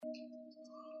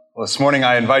Well, this morning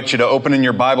I invite you to open in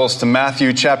your Bibles to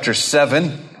Matthew chapter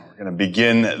 7. We're going to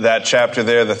begin that chapter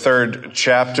there, the third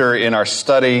chapter in our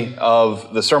study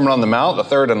of the Sermon on the Mount, the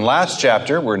third and last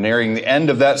chapter. We're nearing the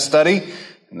end of that study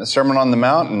in the Sermon on the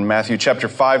Mount in Matthew chapter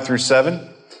 5 through 7.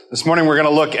 This morning we're going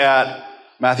to look at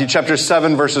Matthew chapter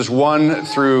 7 verses 1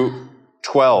 through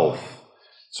 12.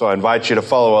 So I invite you to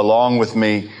follow along with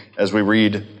me as we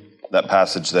read that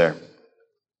passage there.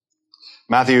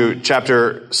 Matthew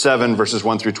chapter 7, verses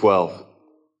 1 through 12.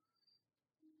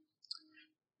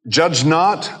 Judge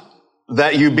not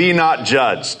that you be not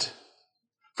judged.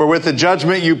 For with the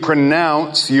judgment you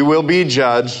pronounce, you will be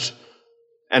judged.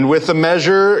 And with the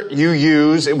measure you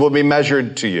use, it will be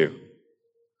measured to you.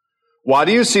 Why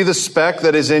do you see the speck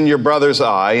that is in your brother's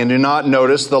eye and do not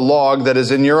notice the log that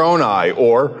is in your own eye?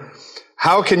 Or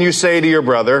how can you say to your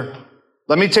brother,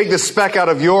 let me take the speck out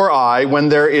of your eye when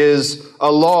there is a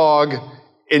log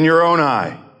in your own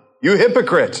eye? You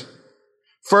hypocrite.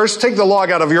 First take the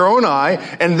log out of your own eye,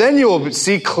 and then you will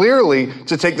see clearly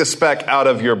to take the speck out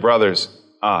of your brother's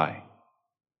eye.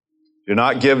 Do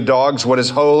not give dogs what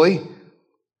is holy.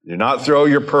 Do not throw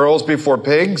your pearls before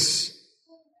pigs,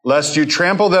 lest they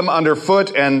trample them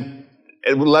underfoot and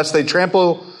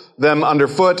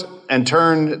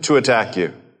turn to attack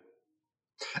you.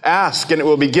 Ask, and it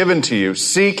will be given to you.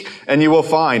 Seek, and you will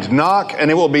find. Knock, and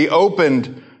it will be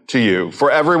opened to you. For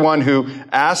everyone who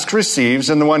asks receives,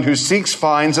 and the one who seeks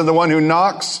finds, and the one who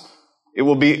knocks, it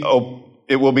will be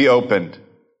opened.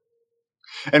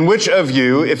 And which of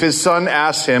you, if his son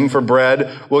asks him for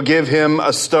bread, will give him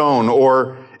a stone?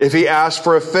 Or if he asks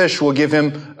for a fish, will give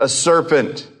him a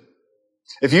serpent?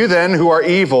 If you then, who are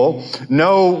evil,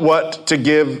 know what to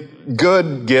give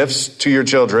good gifts to your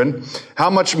children, how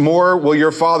much more will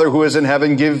your Father who is in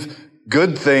heaven give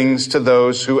good things to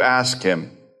those who ask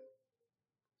him?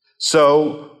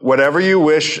 So, whatever you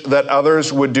wish that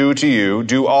others would do to you,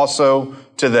 do also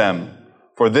to them.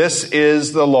 For this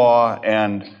is the law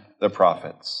and the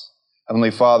prophets.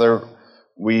 Heavenly Father,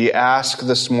 we ask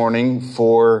this morning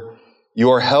for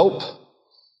your help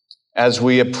as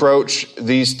we approach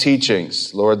these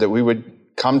teachings, Lord, that we would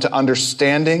come to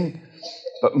understanding,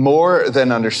 but more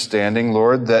than understanding,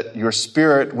 Lord, that your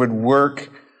Spirit would work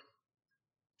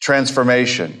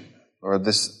transformation. Lord,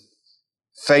 this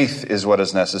faith is what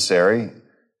is necessary,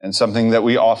 and something that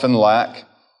we often lack.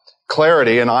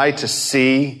 Clarity, an eye to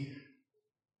see.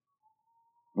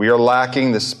 We are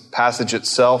lacking. This passage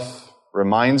itself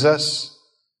reminds us.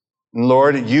 And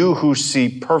Lord, you who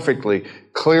see perfectly,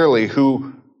 clearly,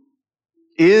 who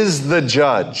is the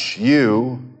judge,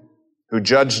 you who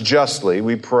judge justly,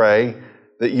 we pray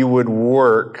that you would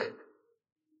work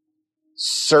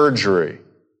surgery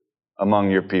among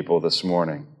your people this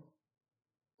morning.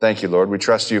 Thank you, Lord. We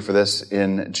trust you for this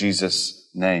in Jesus'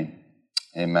 name.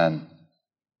 Amen.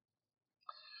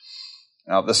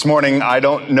 Now, this morning, I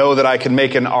don't know that I can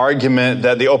make an argument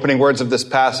that the opening words of this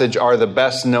passage are the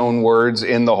best known words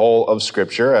in the whole of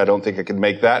Scripture. I don't think I can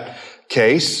make that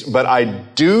case, but I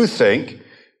do think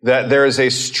that there is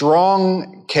a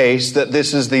strong case that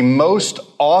this is the most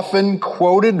often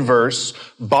quoted verse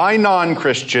by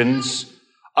non-Christians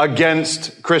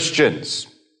against Christians.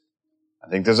 I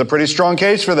think there's a pretty strong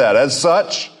case for that. As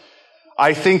such,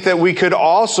 I think that we could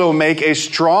also make a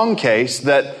strong case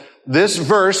that this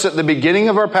verse at the beginning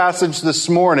of our passage this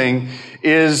morning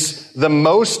is the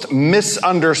most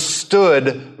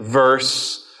misunderstood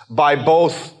verse by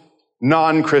both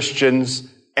non-Christians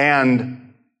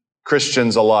and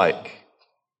Christians alike.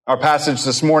 Our passage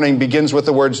this morning begins with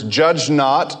the words, "Judge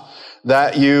not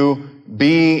that you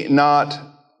be not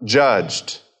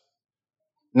judged."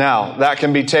 Now, that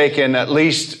can be taken at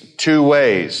least two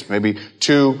ways, maybe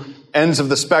two ends of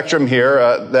the spectrum here,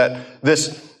 that this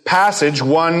passage,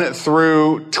 1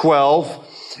 through 12,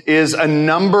 is a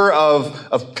number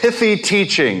of pithy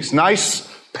teachings, nice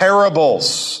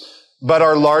parables, but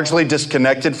are largely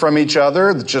disconnected from each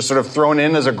other, just sort of thrown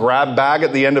in as a grab bag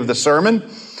at the end of the sermon,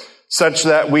 such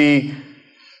that we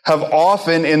have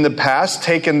often in the past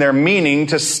taken their meaning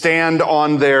to stand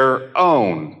on their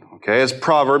own. Okay, as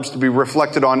proverbs to be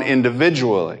reflected on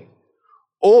individually.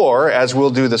 Or, as we'll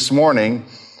do this morning,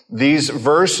 these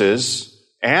verses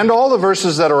and all the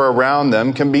verses that are around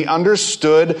them can be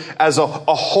understood as a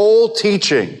whole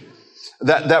teaching.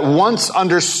 That once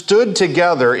understood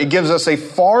together, it gives us a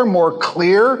far more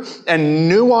clear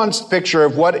and nuanced picture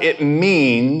of what it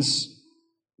means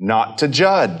not to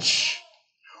judge.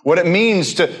 What it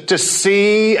means to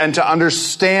see and to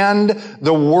understand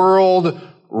the world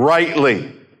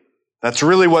rightly. That's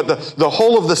really what the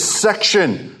whole of the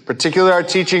section, particularly our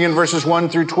teaching in verses 1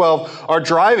 through 12, are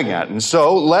driving at. And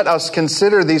so let us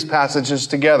consider these passages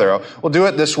together. We'll do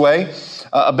it this way,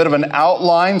 a bit of an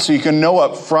outline so you can know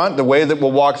up front the way that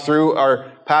we'll walk through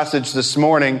our passage this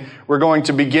morning. We're going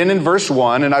to begin in verse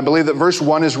 1, and I believe that verse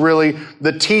 1 is really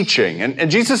the teaching.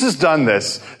 And Jesus has done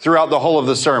this throughout the whole of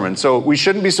the sermon, so we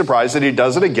shouldn't be surprised that he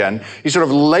does it again. He sort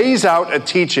of lays out a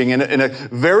teaching in a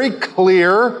very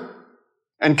clear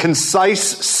and concise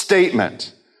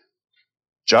statement.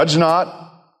 Judge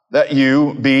not, that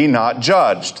you be not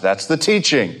judged. That's the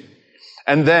teaching.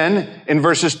 And then in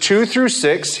verses 2 through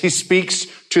 6, he speaks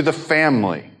to the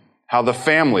family, how the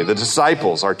family, the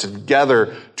disciples, are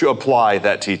together to apply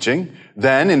that teaching.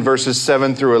 Then in verses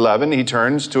 7 through 11, he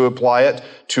turns to apply it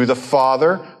to the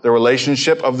Father, the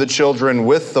relationship of the children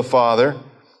with the Father.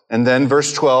 And then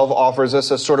verse 12 offers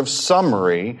us a sort of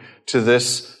summary to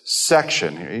this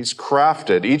section. He's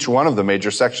crafted each one of the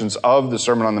major sections of the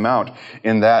Sermon on the Mount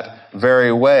in that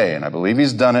very way, and I believe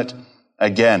he's done it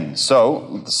again.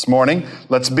 So, this morning,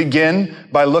 let's begin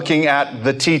by looking at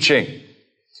the teaching.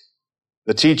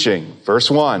 The teaching, verse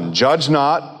 1, judge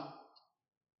not,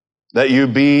 that you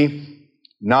be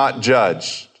not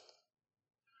judged.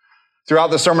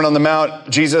 Throughout the Sermon on the Mount,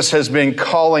 Jesus has been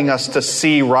calling us to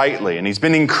see rightly, and he's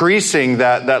been increasing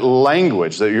that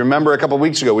language. That you remember a couple of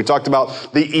weeks ago, we talked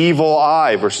about the evil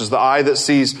eye versus the eye that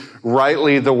sees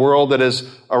rightly the world that is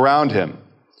around him.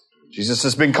 Jesus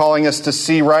has been calling us to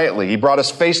see rightly. He brought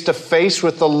us face to face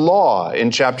with the law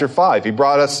in chapter 5. He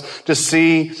brought us to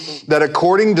see that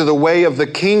according to the way of the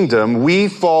kingdom, we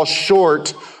fall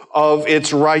short of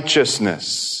its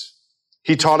righteousness.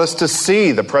 He taught us to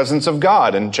see the presence of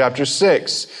God in chapter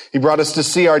 6. He brought us to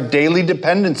see our daily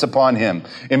dependence upon him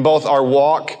in both our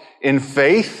walk in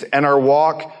faith and our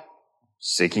walk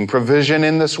seeking provision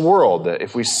in this world. That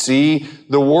if we see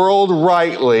the world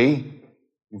rightly,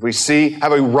 if we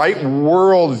have a right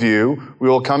worldview, we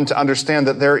will come to understand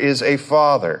that there is a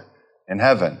Father in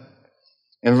heaven.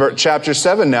 In chapter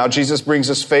 7 now, Jesus brings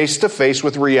us face to face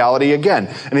with reality again.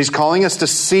 And he's calling us to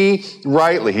see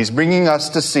rightly. He's bringing us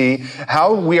to see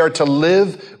how we are to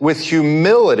live with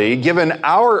humility given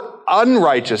our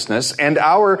unrighteousness and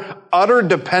our utter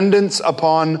dependence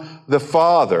upon the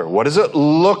Father. What does it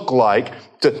look like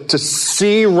to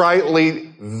see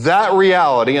rightly that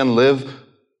reality and live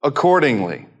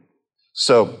accordingly?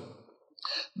 So,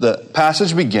 the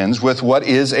passage begins with what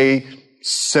is a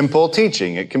simple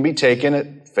teaching. It can be taken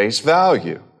at face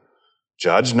value.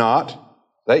 Judge not,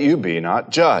 that you be not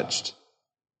judged.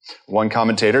 One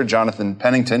commentator, Jonathan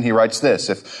Pennington, he writes this: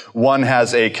 if one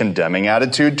has a condemning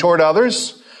attitude toward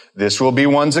others, this will be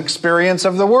one's experience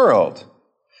of the world.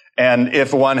 And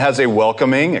if one has a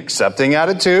welcoming, accepting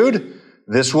attitude,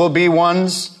 this will be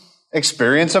one's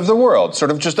experience of the world.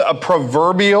 Sort of just a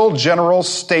proverbial general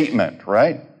statement,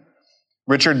 right?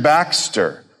 Richard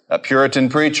Baxter, a Puritan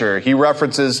preacher, he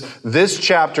references this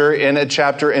chapter in a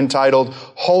chapter entitled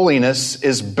Holiness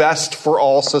is Best for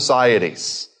All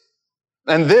Societies.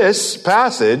 And this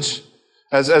passage,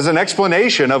 as an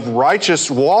explanation of righteous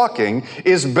walking,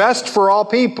 is best for all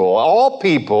people. All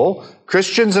people,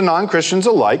 Christians and non-Christians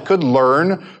alike, could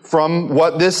learn from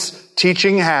what this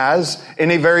teaching has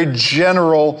in a very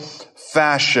general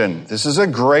fashion. This is a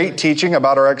great teaching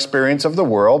about our experience of the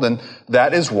world, and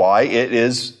that is why it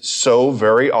is so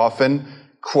very often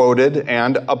quoted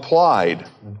and applied.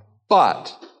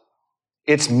 But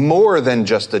it's more than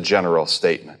just a general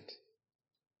statement.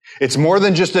 It's more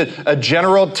than just a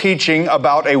general teaching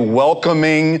about a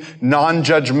welcoming,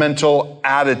 non-judgmental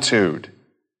attitude.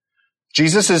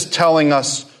 Jesus is telling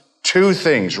us two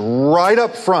things right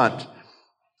up front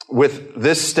with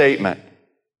this statement.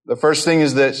 The first thing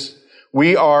is this: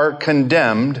 we are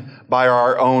condemned by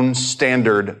our own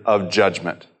standard of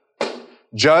judgment.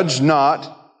 Judge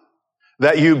not,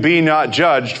 that you be not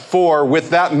judged, for with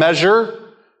that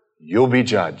measure, you'll be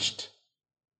judged.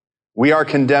 We are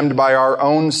condemned by our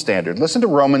own standard. Listen to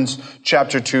Romans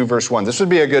chapter 2, verse 1. This would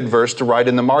be a good verse to write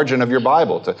in the margin of your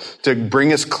Bible to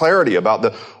bring us clarity about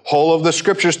the whole of the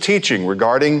Scripture's teaching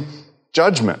regarding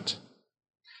judgment.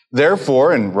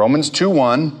 Therefore, in Romans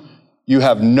 2:1, you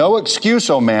have no excuse,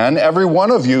 O man, every one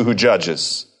of you who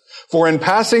judges. For in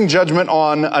passing judgment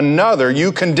on another,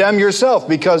 you condemn yourself,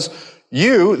 because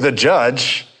you, the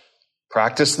judge,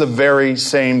 practice the very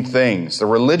same things. The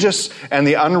religious and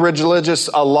the unreligious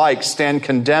alike stand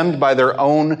condemned by their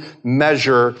own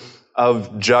measure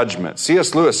of judgment.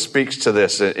 C.S. Lewis speaks to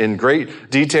this in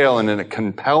great detail and in a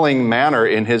compelling manner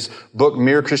in his book,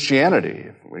 Mere Christianity.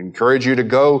 We encourage you to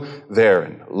go there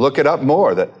and look it up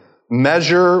more, that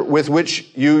measure with which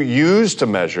you use to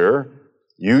measure,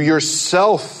 you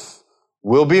yourself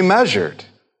will be measured.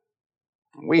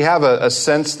 We have a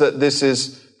sense that this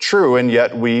is true, and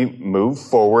yet we move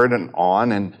forward and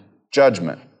on in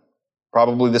judgment.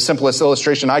 Probably the simplest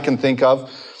illustration I can think of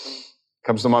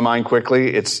comes to my mind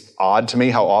quickly. It's odd to me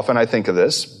how often I think of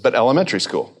this, but elementary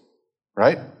school,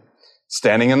 right?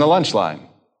 Standing in the lunch line.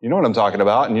 You know what I'm talking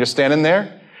about. And you're standing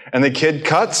there, and the kid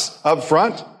cuts up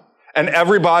front, and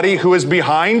everybody who is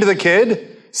behind the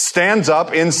kid stands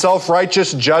up in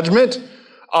self-righteous judgment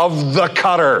of the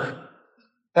cutter.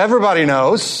 Everybody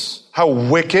knows how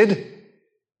wicked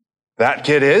that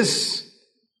kid is.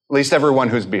 At least everyone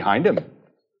who's behind him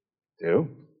do.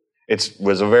 It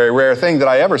was a very rare thing that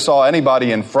I ever saw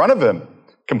anybody in front of him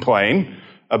complain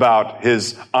about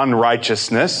his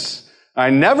unrighteousness. I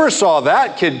never saw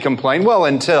that kid complain, well,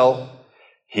 until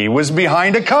he was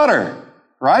behind a cutter,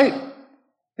 right?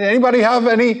 Anybody have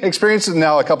any experiences?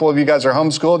 Now, a couple of you guys are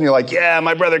homeschooled, and you're like, yeah,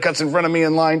 my brother cuts in front of me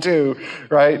in line too,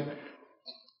 right?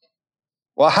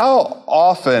 Well, how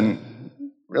often,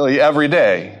 really every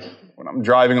day, when I'm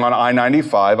driving on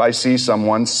I-95, I see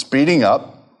someone speeding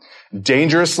up,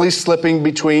 dangerously slipping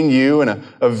between you and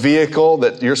a vehicle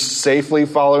that you're safely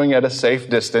following at a safe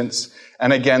distance.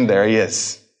 And again, there he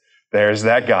is. There's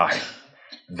that guy.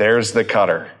 There's the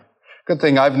cutter. Good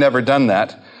thing I've never done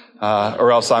that,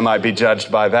 or else I might be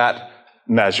judged by that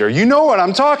measure. You know what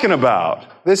I'm talking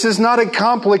about. This is not a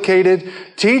complicated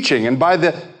teaching. And by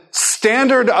the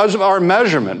standard of our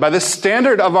measurement, by the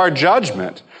standard of our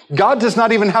judgment, God does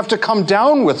not even have to come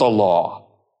down with a law.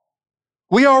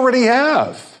 We already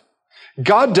have.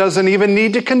 God doesn't even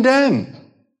need to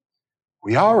condemn.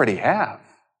 We already have.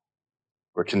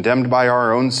 We're condemned by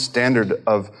our own standard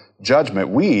of judgment.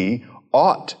 We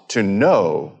ought to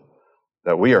know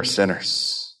that we are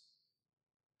sinners.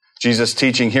 Jesus'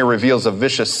 teaching here reveals a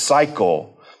vicious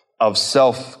cycle of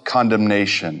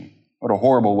self-condemnation. What a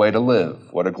horrible way to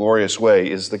live. What a glorious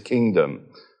way is the kingdom,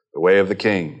 the way of the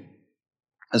king.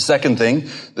 The second thing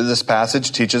that this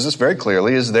passage teaches us very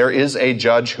clearly is there is a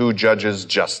judge who judges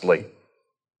justly.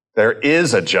 There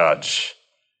is a judge.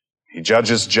 He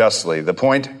judges justly. The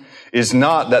point is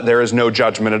not that there is no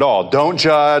judgment at all. Don't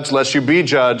judge lest you be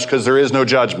judged, because there is no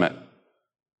judgment.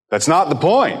 That's not the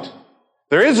point.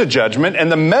 There is a judgment,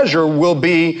 and the measure will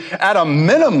be, at a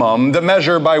minimum, the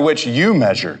measure by which you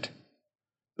measured.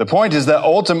 The point is that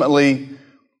ultimately,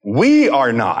 we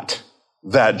are not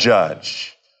that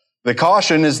judge. The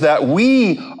caution is that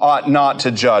we ought not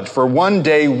to judge, for one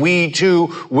day we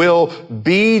too will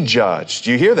be judged.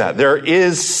 Do you hear that? There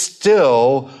is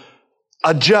still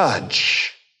a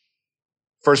judge.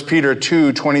 1 Peter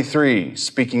 2:23,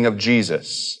 speaking of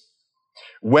Jesus.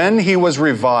 When he was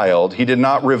reviled, he did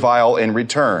not revile in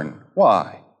return.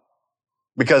 Why?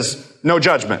 Because no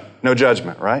judgment,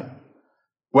 right?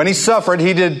 When he suffered,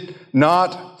 he did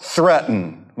not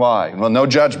threaten. Why? Well, no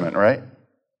judgment, right?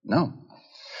 No.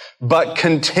 But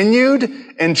continued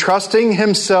entrusting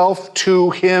himself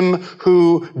to him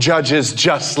who judges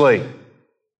justly.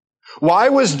 Why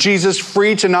was Jesus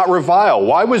free to not revile?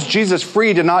 Why was Jesus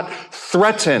free to not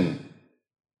threaten?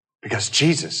 Because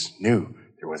Jesus knew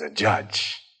there was a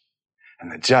judge,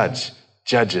 and the judge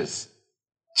judges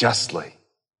justly.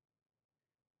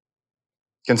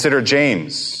 Consider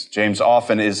James. James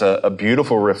often is a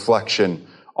beautiful reflection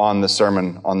on the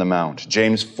Sermon on the Mount.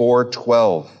 James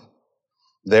 4:12.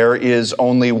 There is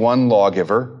only one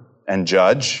lawgiver and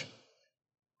judge.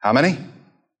 How many?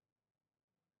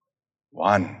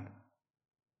 One.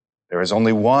 There is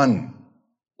only one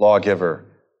lawgiver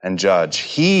and judge.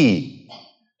 He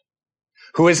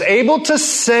who is able to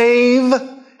save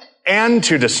and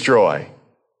to destroy.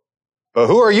 But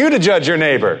who are you to judge your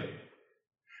neighbor?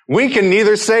 We can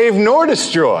neither save nor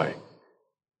destroy.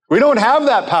 We don't have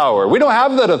that power. We don't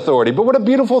have that authority. But what a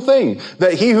beautiful thing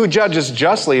that he who judges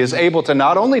justly is able to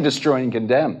not only destroy and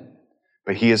condemn,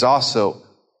 but he is also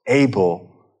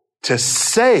able to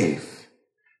save.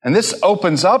 And this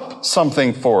opens up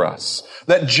something for us,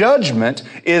 that judgment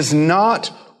is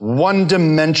not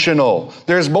one-dimensional.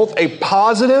 There's both a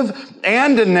positive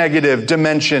and a negative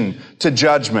dimension to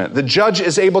judgment. The judge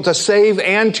is able to save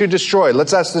and to destroy.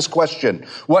 Let's ask this question.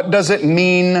 What does it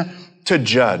mean to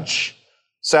judge?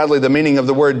 Sadly, the meaning of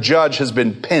the word judge has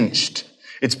been pinched.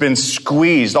 It's been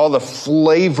squeezed. All the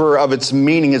flavor of its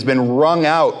meaning has been wrung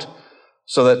out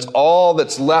so that all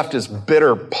that's left is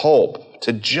bitter pulp.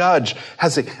 To judge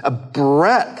has a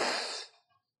breadth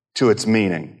to its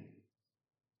meaning.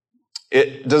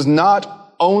 It does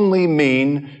not only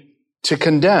mean to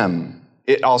condemn.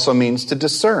 It also means to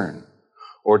discern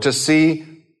or to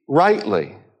see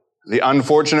rightly. The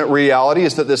unfortunate reality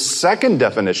is that this second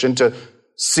definition, to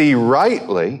see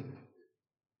rightly,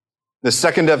 The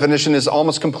second definition is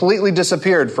almost completely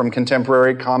disappeared from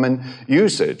contemporary common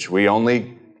usage. We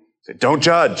only say, don't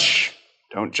judge.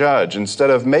 Don't judge. Instead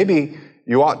of maybe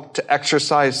you ought to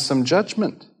exercise some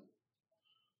judgment.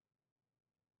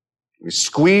 We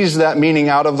squeeze that meaning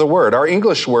out of the word. Our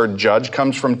English word judge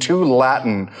comes from two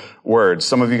Latin words.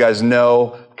 Some of you guys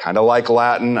know, kind of like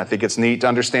Latin. I think it's neat to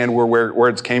understand where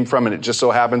words came from, and it just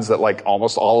so happens that like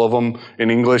almost all of them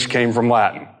in English came from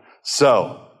Latin.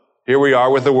 So, here we are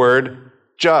with the word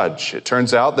judge. It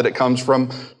turns out that it comes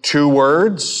from two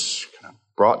words kind of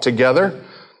brought together.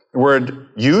 The word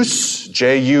jus,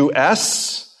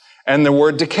 J-U-S, and the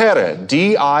word dicere,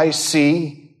 D-I-C-E-R-E,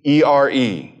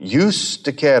 jus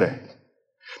dicere.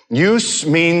 Jus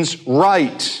means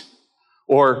right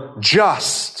or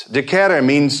just. Dicere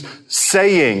means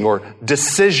saying or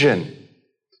decision.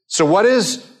 So what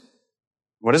does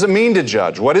it mean to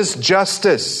judge? What is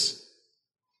justice?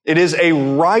 It is a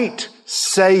right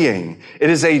saying. It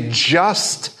is a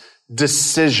just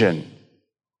decision.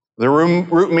 The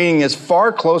root meaning is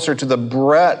far closer to the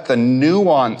breadth and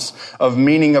nuance of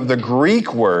meaning of the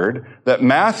Greek word that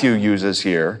Matthew uses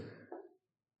here.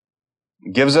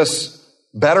 It gives us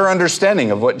better understanding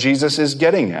of what Jesus is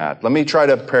getting at. Let me try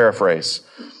to paraphrase.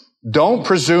 Don't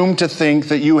presume to think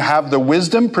that you have the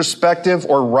wisdom, perspective,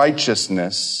 or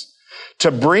righteousness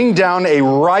to bring down a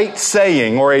right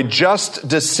saying or a just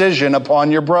decision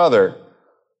upon your brother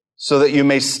so that you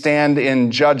may stand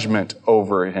in judgment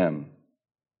over him.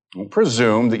 Don't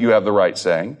presume that you have the right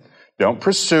saying. Don't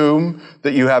presume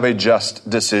that you have a just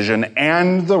decision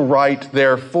and the right,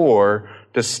 therefore,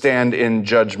 to stand in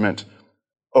judgment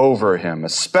over him,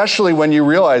 especially when you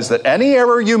realize that any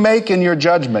error you make in your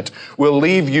judgment will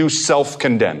leave you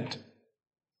self-condemned.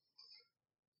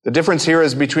 The difference here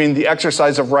is between the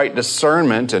exercise of right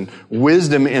discernment and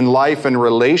wisdom in life and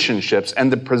relationships and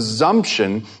the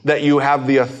presumption that you have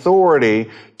the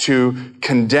authority to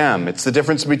condemn. It's the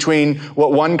difference between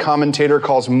what one commentator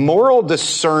calls moral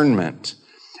discernment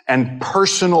and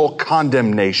personal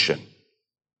condemnation.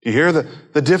 Do you hear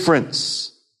the difference?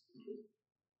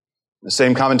 The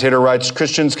same commentator writes,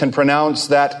 Christians can pronounce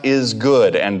that is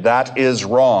good and that is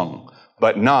wrong,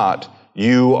 but not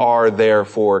you are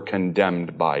therefore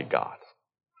condemned by God.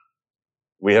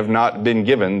 We have not been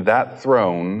given that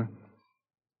throne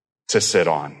to sit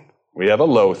on. We have a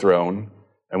low throne,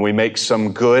 and we make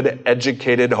some good,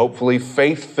 educated, hopefully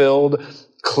faith-filled,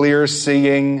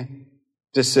 clear-seeing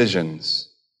decisions.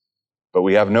 But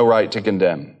we have no right to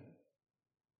condemn.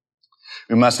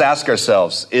 We must ask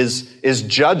ourselves, is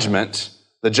judgment,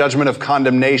 the judgment of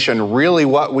condemnation, really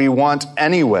what we want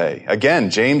anyway? Again,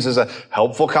 James is a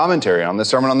helpful commentary on the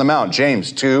Sermon on the Mount.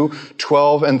 James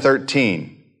 2:12 and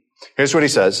 13. Here's what he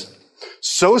says.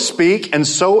 So speak and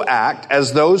so act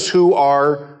as those who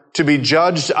are to be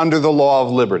judged under the law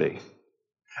of liberty.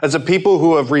 As a people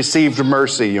who have received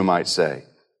mercy, you might say.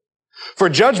 For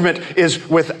judgment is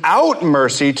without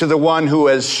mercy to the one who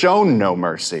has shown no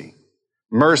mercy.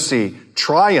 Mercy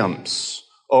triumphs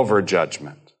over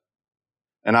judgment.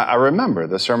 And I remember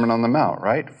the Sermon on the Mount,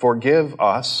 right? Forgive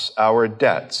us our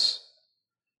debts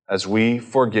as we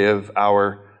forgive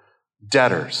our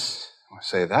debtors. I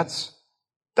say,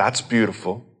 that's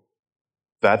beautiful.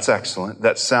 That's excellent.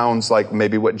 That sounds like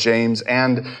maybe what James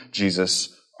and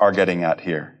Jesus are getting at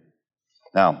here.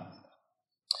 Now,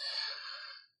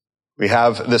 we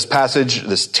have this passage,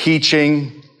 this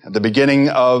teaching at the beginning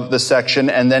of the section,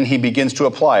 and then he begins to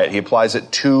apply it. He applies it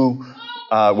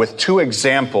with two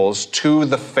examples to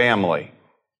the family.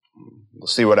 We'll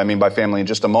see what I mean by family in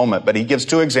just a moment, but he gives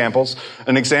two examples.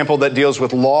 An example that deals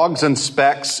with logs and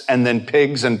specks, and then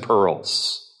pigs and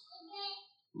pearls.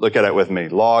 Look at it with me.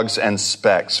 Logs and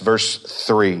specks. Verse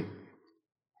 3.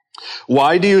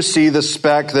 Why do you see the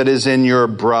speck that is in your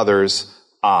brother's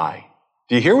eye?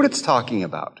 Do you hear what it's talking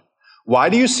about? Why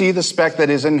do you see the speck that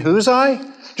is in whose eye?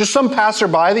 Just some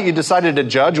passerby that you decided to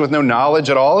judge with no knowledge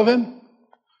at all of him?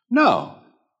 No.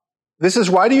 This is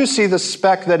why do you see the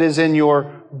speck that is in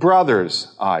your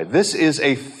brother's eye? This is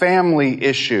a family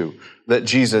issue that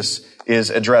Jesus is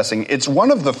addressing. It's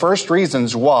one of the first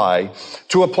reasons why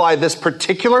to apply this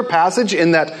particular passage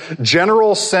in that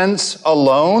general sense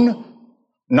alone,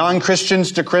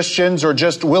 non-Christians to Christians or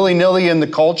just willy-nilly in the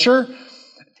culture,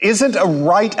 isn't a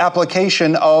right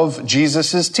application of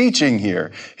Jesus' teaching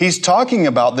here. He's talking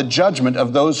about the judgment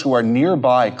of those who are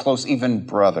nearby, close, even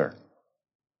brother.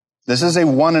 This is a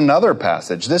one another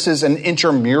passage. This is an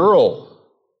intramural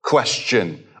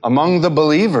question among the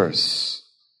believers.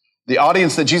 The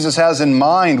audience that Jesus has in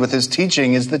mind with his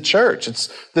teaching is the church. It's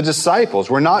the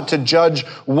disciples. We're not to judge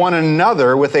one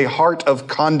another with a heart of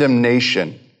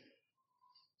condemnation.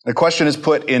 The question is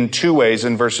put in two ways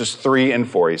in verses 3 and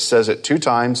 4. He says it 2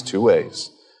 times, 2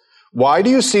 ways. Why do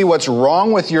you see what's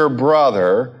wrong with your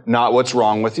brother, not what's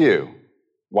wrong with you?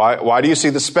 Why do you see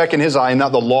the speck in his eye and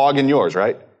not the log in yours,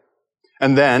 right?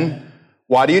 And then,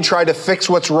 why do you try to fix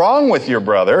what's wrong with your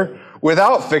brother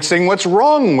without fixing what's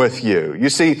wrong with you? You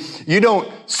see, you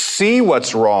don't see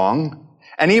what's wrong,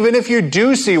 and even if you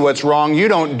do see what's wrong, you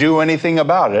don't do anything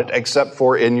about it except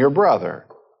for in your brother.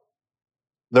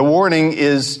 The warning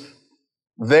is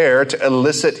there to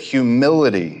elicit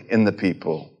humility in the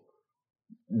people.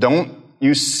 Don't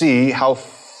you see how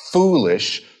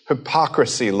foolish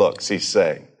hypocrisy looks, he's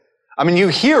saying. I mean, you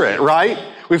hear it, right?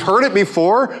 We've heard it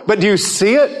before, but do you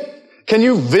see it? Can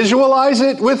you visualize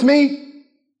it with me?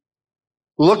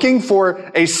 Looking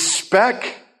for a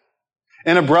speck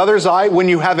in a brother's eye when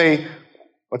you have a,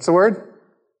 what's the word?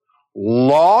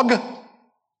 Log?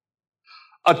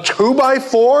 A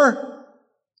 2x4?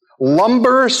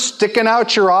 Lumber sticking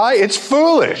out your eye? It's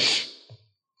foolish.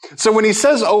 So when he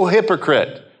says, oh,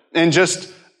 hypocrite, in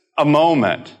just a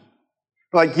moment,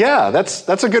 like, yeah,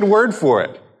 that's a good word for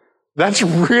it. That's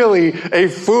really a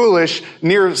foolish,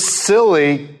 near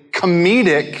silly,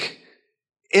 comedic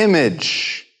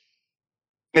image.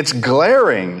 It's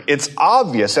glaring, it's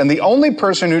obvious, and the only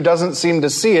person who doesn't seem to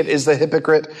see it is the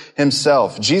hypocrite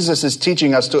himself. Jesus is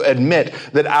teaching us to admit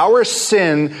that our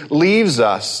sin leaves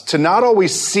us to not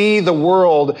always see the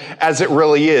world as it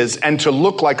really is and to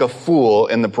look like a fool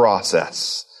in the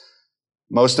process.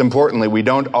 Most importantly, we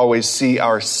don't always see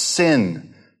our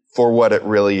sin for what it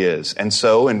really is. And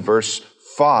so in verse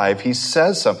 5, he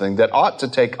says something that ought to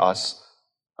take us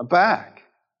aback.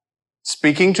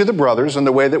 Speaking to the brothers in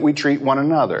the way that we treat one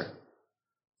another.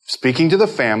 Speaking to the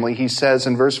family, he says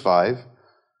in verse 5,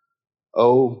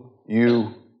 oh,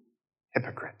 you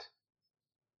hypocrite.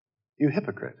 You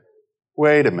hypocrite.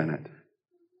 Wait a minute.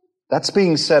 That's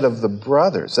being said of the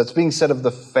brothers. That's being said of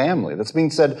the family. That's being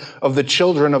said of the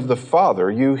children of the Father.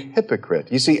 You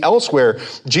hypocrite. You see, elsewhere,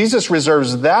 Jesus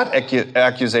reserves that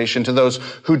accusation to those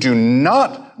who do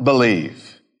not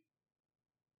believe.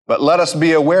 But let us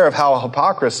be aware of how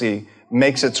hypocrisy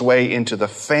makes its way into the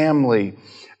family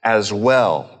as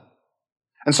well.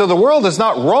 And so the world is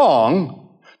not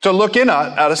wrong to look in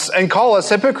at us and call us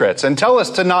hypocrites and tell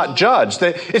us to not judge.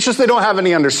 It's just they don't have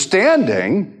any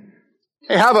understanding.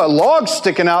 They have a log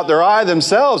sticking out their eye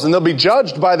themselves, and they'll be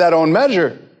judged by that own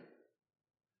measure.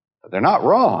 But they're not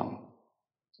wrong.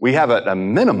 We have at a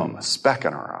minimum a speck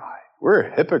in our eye. We're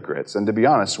hypocrites, and to be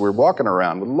honest, we're walking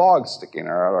around with logs sticking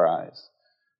out our eyes.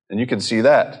 And you can see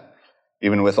that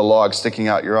even with a log sticking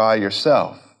out your eye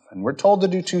yourself. And we're told to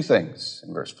do 2 things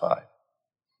in verse 5.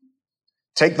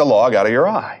 Take the log out of your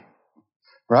eye,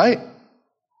 right?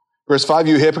 Verse 5,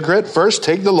 you hypocrite, first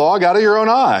take the log out of your own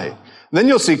eye. Then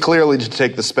you'll see clearly to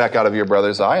take the speck out of your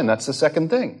brother's eye, and that's the second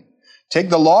thing. Take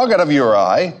the log out of your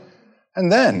eye, and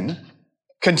then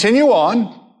continue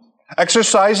on,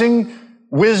 exercising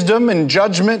wisdom and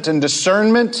judgment and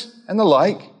discernment and the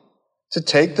like, to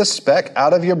take the speck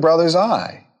out of your brother's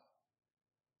eye.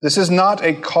 This is not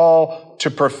a call to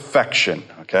perfection,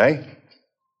 okay?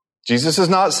 Jesus is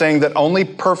not saying that only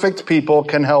perfect people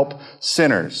can help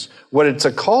sinners. What it's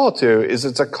a call to is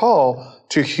it's a call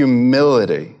to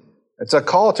humility. It's a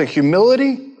call to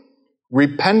humility,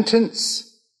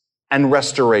 repentance, and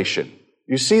restoration.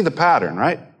 You see the pattern,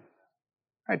 right?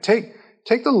 Right,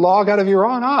 take the log out of your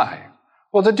own eye.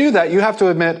 Well, to do that, you have to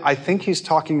admit, I think he's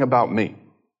talking about me.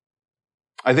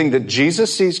 I think that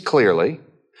Jesus sees clearly,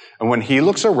 and when he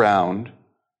looks around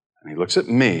and he looks at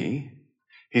me,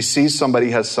 he sees somebody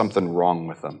has something wrong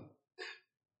with them.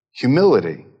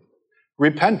 Humility,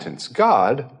 repentance.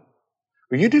 God,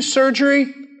 will you do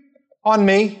surgery on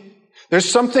me? There's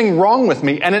something wrong with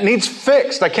me, and it needs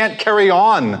fixed. I can't carry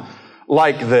on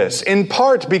like this. In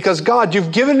part because, God,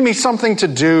 you've given me something to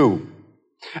do.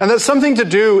 And that something to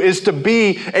do is to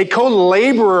be a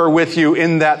co-laborer with you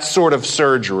in that sort of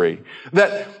surgery.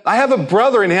 That I have a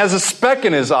brother and he has a speck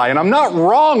in his eye, and I'm not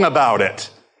wrong about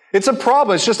it. It's a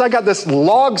problem. It's just I got this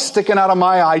log sticking out of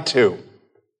my eye too.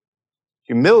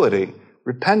 Humility,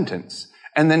 repentance,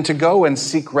 and then to go and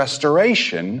seek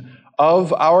restoration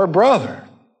of our brother.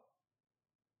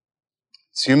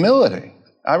 It's humility.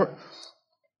 I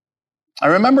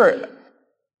remember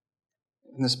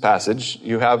in this passage,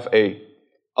 you have a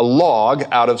log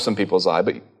out of some people's eye,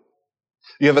 but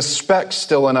you have a speck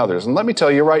still in others. And let me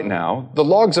tell you right now, the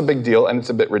log's a big deal and it's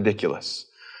a bit ridiculous.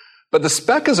 But the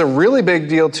speck is a really big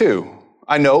deal too.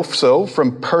 I know so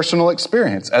from personal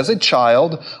experience. As a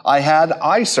child, I had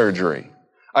eye surgery.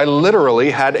 I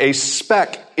literally had a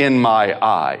speck in my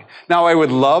eye. Now, I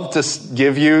would love to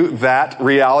give you that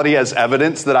reality as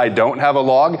evidence that I don't have a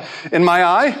log in my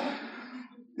eye.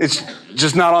 It's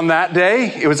just not on that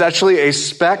day. It was actually a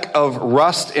speck of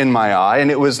rust in my eye,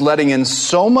 and it was letting in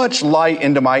so much light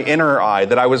into my inner eye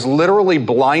that I was literally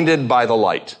blinded by the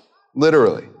light.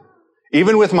 Literally.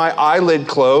 Even with my eyelid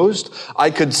closed, I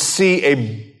could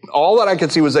see all that I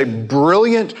could see was a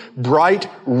brilliant, bright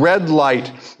red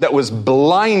light that was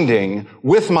blinding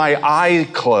with my eye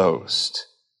closed.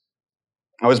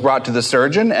 I was brought to the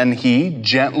surgeon, and he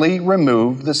gently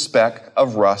removed the speck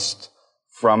of rust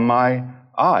from my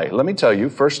eye. Let me tell you,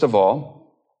 first of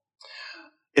all,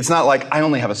 it's not like I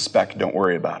only have a speck, don't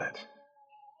worry about it.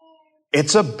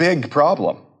 It's a big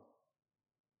problem.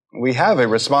 We have a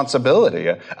responsibility,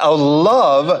 a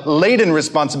love-laden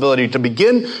responsibility to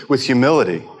begin with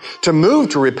humility, to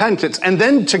move to repentance, and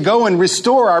then to go and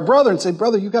restore our brother and say,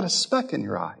 brother, you got a speck in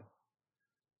your eye.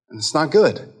 And it's not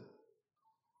good.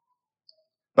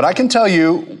 But I can tell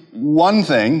you one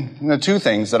thing, two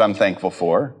things that I'm thankful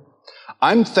for.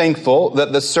 I'm thankful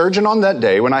that the surgeon on that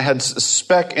day, when I had a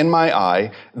speck in my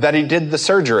eye, that he did the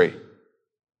surgery.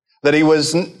 That he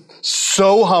was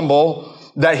so humble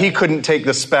that he couldn't take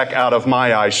the speck out of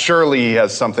my eye. Surely he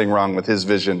has something wrong with his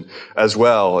vision as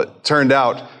well. It turned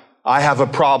out, I have a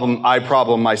eye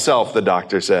problem myself, the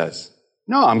doctor says.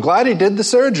 No, I'm glad he did the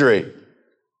surgery.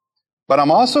 But I'm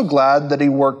also glad that he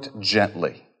worked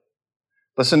gently.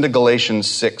 Listen to Galatians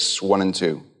 6, 1 and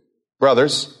 2.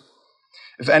 Brothers,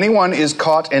 if anyone is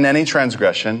caught in any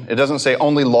transgression, it doesn't say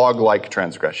only log-like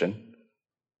transgression.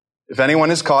 If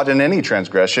anyone is caught in any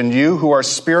transgression, you who are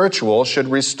spiritual should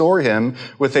restore him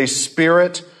with a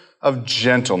spirit of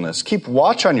gentleness. Keep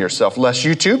watch on yourself, lest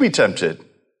you too be tempted.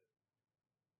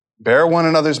 Bear one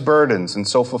another's burdens and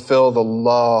so fulfill the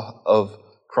law of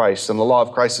Christ. And the law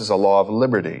of Christ is a law of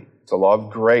liberty. It's a law of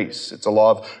grace. It's a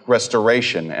law of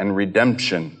restoration and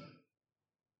redemption.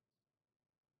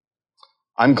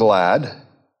 I'm glad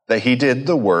that he did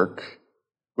the work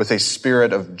with a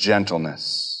spirit of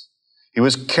gentleness. He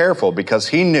was careful because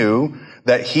he knew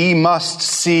that he must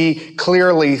see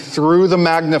clearly through the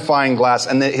magnifying glass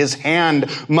and that his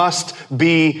hand must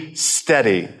be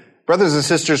steady. Brothers and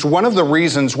sisters, one of the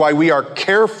reasons why we are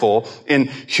careful in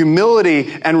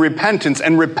humility and repentance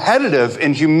and repetitive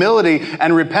in humility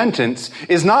and repentance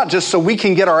is not just so we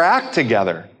can get our act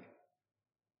together,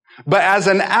 but as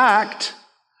an act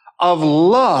of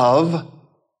love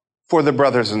for the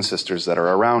brothers and sisters that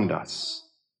are around us.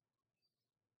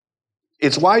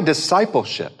 It's why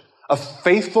discipleship, a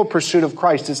faithful pursuit of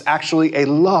Christ, is actually a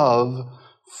love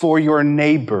for your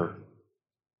neighbor.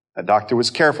 That doctor was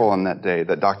careful on that day.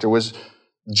 That doctor was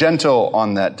gentle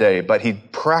on that day, but he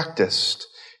practiced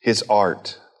his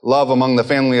art. Love among the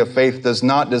family of faith does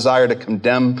not desire to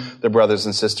condemn the brothers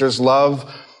and sisters. Love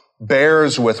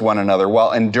bears with one another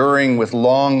while enduring with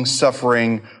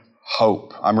long-suffering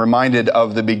hope. I'm reminded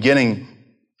of the beginning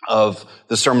of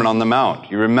the Sermon on the Mount.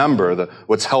 You remember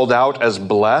what's held out as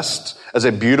blessed, as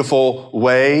a beautiful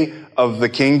way of the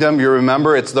kingdom. You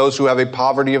remember it's those who have a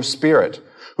poverty of spirit,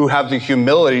 who have the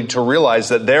humility to realize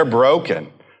that they're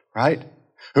broken, right?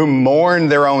 Who mourn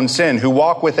their own sin, who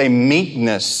walk with a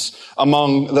meekness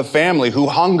among the family, who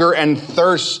hunger and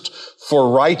thirst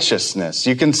for righteousness.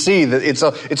 You can see that it's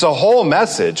a whole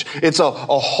message. It's a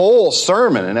whole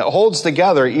sermon, and it holds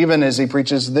together even as he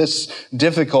preaches this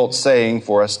difficult saying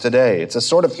for us today. It's a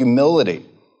sort of humility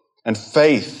and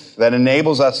faith that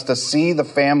enables us to see the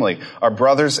family, our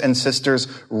brothers and sisters,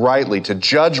 rightly, to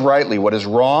judge rightly what is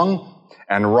wrong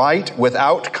and right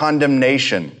without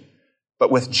condemnation,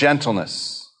 but with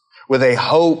gentleness, with a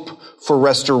hope for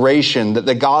restoration that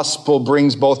the gospel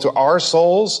brings both to our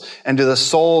souls and to the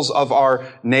souls of our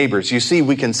neighbors. You see,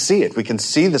 we can see it. We can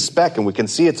see the speck, and we can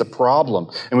see it's a problem.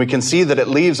 And we can see that it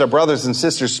leaves our brothers and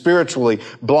sisters spiritually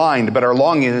blind. But our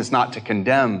longing is not to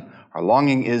condemn. Our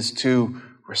longing is to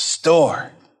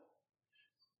restore.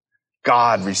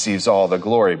 God receives all the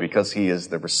glory because he is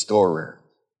the restorer.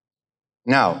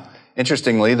 Now,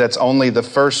 interestingly, that's only the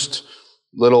first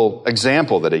little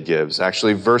example that he gives.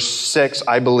 Actually, verse 6,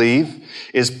 I believe,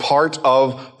 is part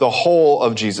of the whole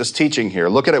of Jesus' teaching here.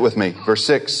 Look at it with me. Verse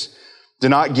 6. Do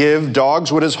not give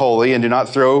dogs what is holy, and do not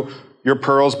throw your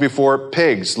pearls before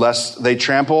pigs, lest they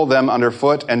trample them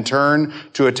underfoot and turn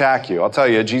to attack you. I'll tell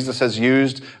you, Jesus has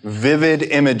used vivid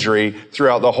imagery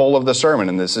throughout the whole of the sermon,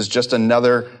 and this is just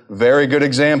another very good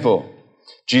example.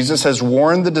 Jesus has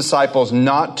warned the disciples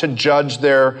not to judge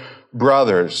their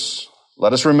brothers.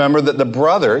 Let us remember that the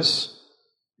brothers,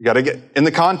 You got to get in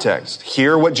the context.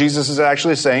 Hear what Jesus is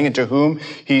actually saying and to whom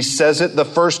he says it the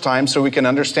first time so we can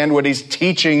understand what he's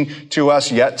teaching to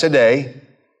us yet today.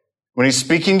 When he's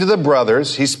speaking to the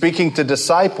brothers, he's speaking to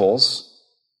disciples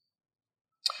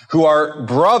who are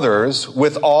brothers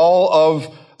with all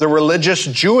of the religious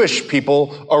Jewish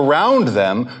people around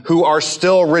them who are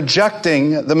still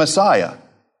rejecting the Messiah.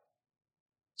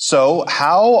 So,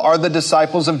 how are the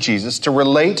disciples of Jesus to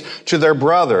relate to their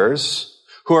brothers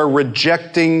who are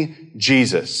rejecting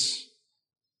Jesus?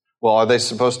 Well, are they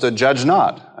supposed to judge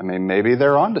not? I mean, maybe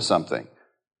they're onto something.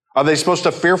 Are they supposed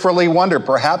to fearfully wonder,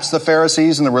 perhaps the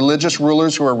Pharisees and the religious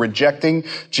rulers who are rejecting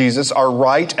Jesus are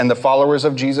right and the followers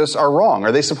of Jesus are wrong?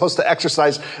 Are they supposed to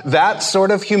exercise that sort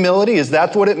of humility? Is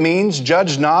that what it means?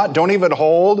 Judge not. Don't even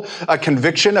hold a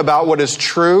conviction about what is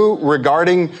true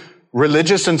regarding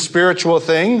religious and spiritual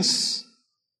things?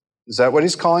 Is that what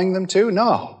he's calling them to?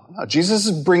 No. Jesus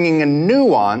is bringing a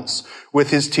nuance with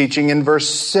his teaching in verse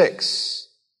 6.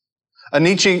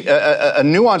 A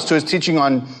nuance to his teaching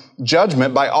on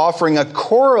judgment by offering a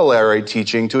corollary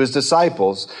teaching to his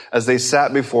disciples as they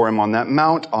sat before him on that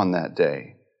mount on that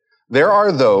day. There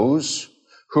are those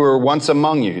who were once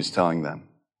among you, he's telling them,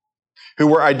 who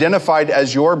were identified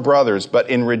as your brothers, but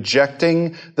in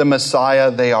rejecting the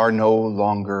Messiah, they are no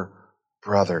longer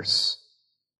brothers.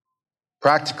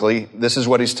 Practically, this is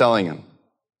what he's telling them.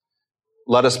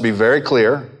 Let us be very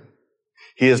clear.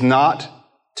 He is not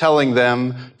telling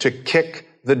them to kick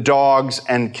the dogs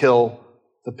and kill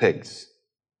the pigs.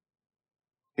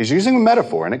 He's using a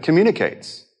metaphor and it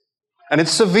communicates. And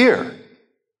it's severe.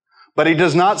 But he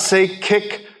does not say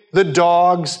kick the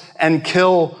dogs and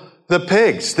kill the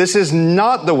pigs. This is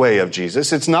not the way of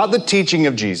Jesus. It's not the teaching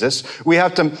of Jesus. We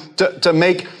have to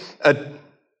make a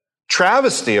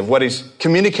travesty of what he's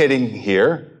communicating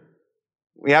here.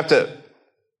 We have to,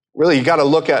 really, you got to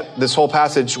look at this whole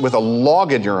passage with a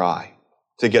log in your eye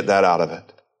to get that out of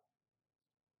it.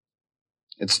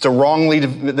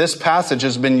 This passage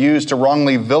has been used to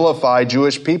wrongly vilify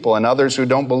Jewish people and others who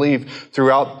don't believe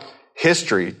throughout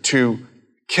history, to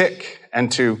kick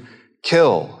and to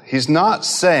kill. He's not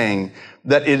saying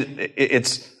that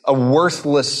it's a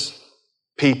worthless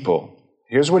people.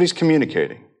 Here's what he's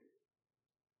communicating.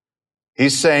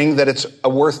 He's saying that it's a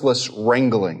worthless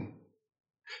wrangling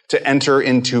to enter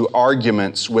into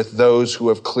arguments with those who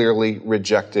have clearly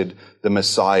rejected the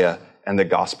Messiah and the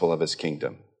gospel of his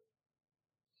kingdom.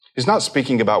 He's not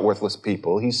speaking about worthless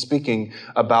people. He's speaking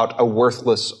about a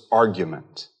worthless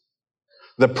argument.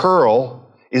 The pearl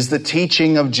is the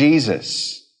teaching of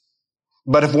Jesus.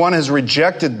 But if one has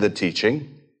rejected the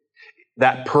teaching,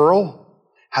 that pearl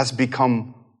has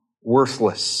become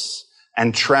worthless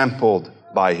and trampled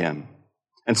by him.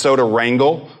 And so to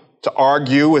wrangle, to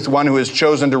argue with one who has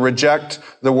chosen to reject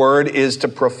the word is to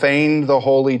profane the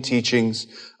holy teachings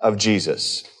of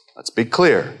Jesus. Let's be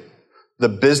clear. The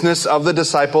business of the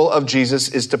disciple of Jesus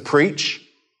is to preach,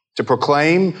 to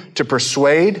proclaim, to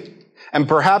persuade, and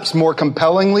perhaps more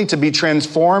compellingly to be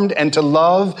transformed and to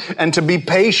love and to be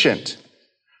patient,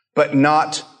 but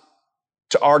not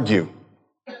to argue,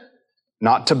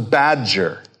 not to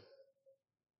badger.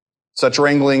 Such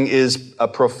wrangling is a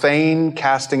profane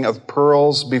casting of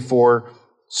pearls before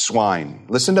swine.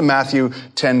 Listen to Matthew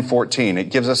 10:14. It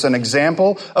gives us an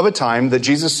example of a time that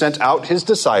Jesus sent out his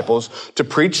disciples to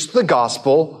preach the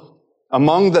gospel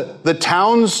among the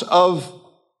towns of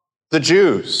the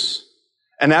Jews.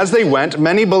 And as they went,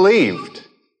 many believed.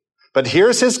 But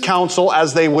here's his counsel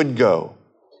as they would go.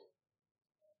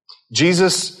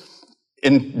 Jesus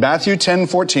in Matthew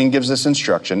 10:14 gives this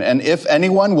instruction, and if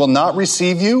anyone will not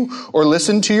receive you or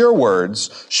listen to your words,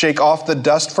 shake off the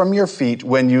dust from your feet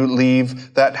when you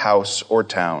leave that house or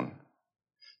town.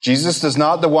 Jesus is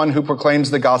not the one who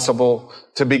proclaims the gospel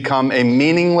to become a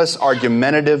meaningless,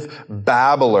 argumentative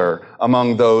babbler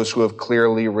among those who have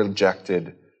clearly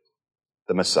rejected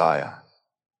the Messiah.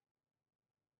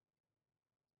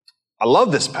 I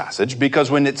love this passage because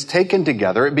when it's taken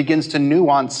together, it begins to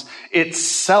nuance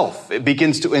itself. It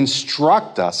begins to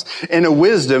instruct us in a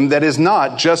wisdom that is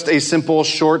not just a simple,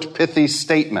 short, pithy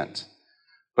statement,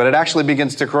 but it actually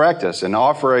begins to correct us and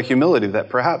offer a humility that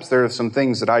perhaps there are some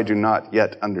things that I do not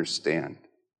yet understand.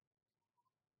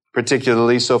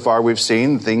 Particularly, so far we've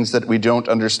seen things that we don't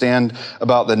understand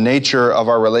about the nature of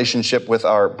our relationship with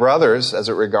our brothers as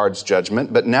it regards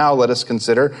judgment. But now let us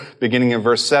consider, beginning in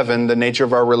verse 7, the nature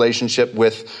of our relationship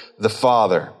with the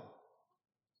Father.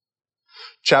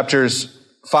 Chapters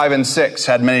 5 and 6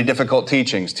 had many difficult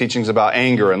teachings about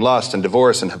anger and lust and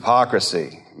divorce and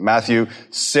hypocrisy. Matthew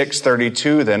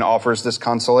 6:32 then offers this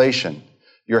consolation.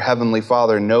 Your heavenly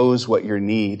Father knows what you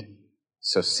need,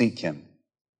 so seek him.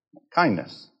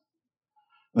 Kindness.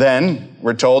 Then,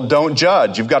 we're told, don't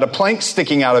judge. You've got a plank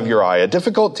sticking out of your eye, a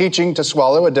difficult teaching to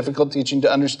swallow, a difficult teaching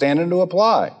to understand and to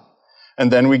apply.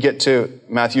 And then we get to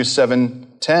Matthew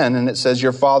 7:10, and it says,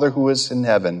 your Father who is in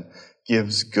heaven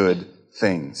gives good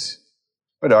things.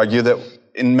 I would argue that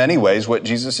in many ways what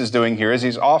Jesus is doing here is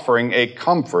he's offering a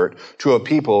comfort to a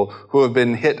people who have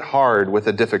been hit hard with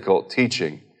a difficult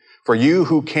teaching. For you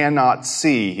who cannot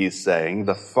see, he's saying,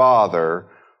 the Father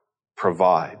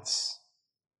provides.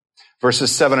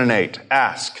 Verses 7 and 8,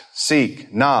 ask,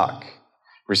 seek, knock,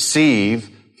 receive,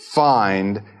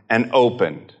 find, and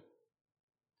opened.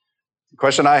 The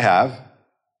question I have,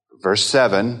 verse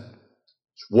 7,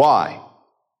 is why?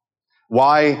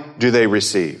 Why do they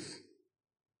receive?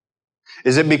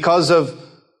 Is it because of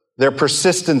their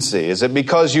persistency? Is it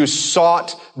because you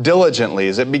sought diligently?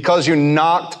 Is it because you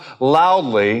knocked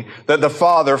loudly that the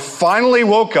Father finally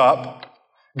woke up,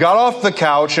 got off the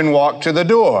couch, and walked to the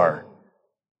door?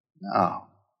 No.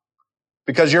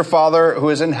 Because your Father who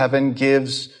is in heaven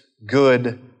gives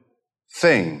good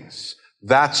things.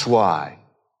 That's why.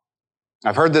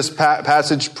 I've heard this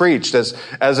passage preached as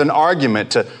an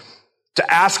argument to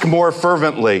ask more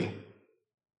fervently,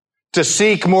 to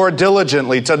seek more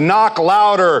diligently, to knock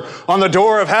louder on the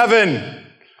door of heaven.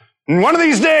 And one of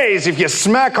these days, if you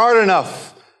smack hard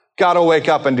enough, God will wake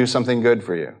up and do something good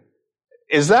for you.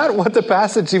 Is that what the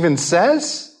passage even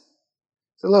says?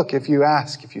 So look, if you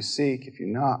ask, if you seek, if you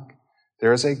knock,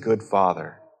 there is a good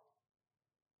Father.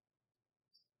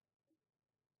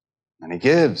 And He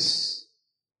gives.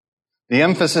 The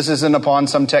emphasis isn't upon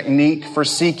some technique for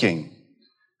seeking.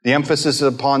 The emphasis is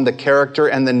upon the character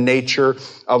and the nature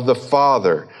of the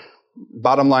Father.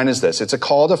 Bottom line is this. It's a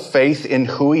call to faith in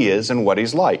who He is and what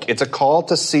He's like. It's a call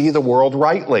to see the world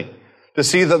rightly, to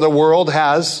see that the world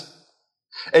has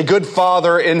a good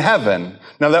Father in heaven.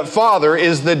 Now that Father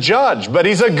is the judge, but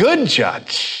He's a good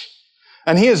judge.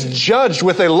 And He is judged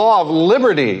with a law of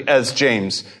liberty, as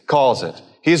James calls it.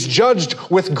 He is judged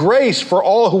with grace for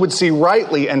all who would see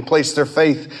rightly and place their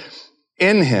faith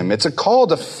in Him. It's a call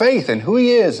to faith in who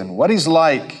He is and what He's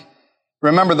like.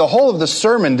 Remember, the whole of the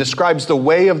sermon describes the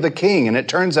way of the King, and it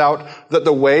turns out that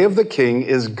the way of the King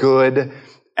is good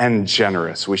and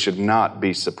generous. We should not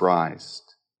be surprised.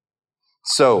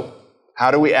 So,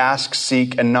 how do we ask,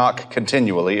 seek, and knock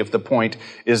continually if the point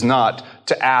is not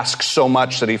to ask so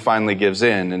much that He finally gives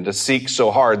in and to seek so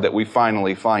hard that we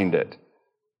finally find it?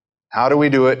 How do we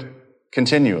do it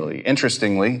continually?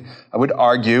 Interestingly, I would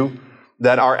argue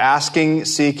that our asking,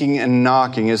 seeking, and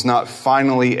knocking is not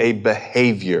finally a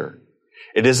behavior.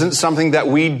 It isn't something that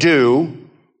we do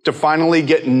to finally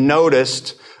get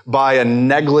noticed by a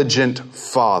negligent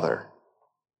Father.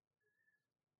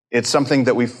 It's something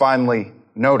that we finally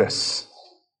notice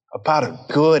about a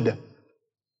good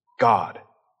God.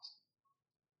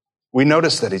 We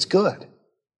notice that He's good,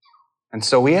 and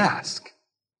so we ask.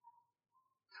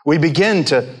 We begin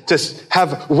to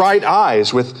have right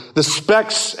eyes with the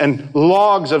specks and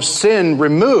logs of sin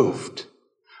removed.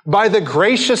 By the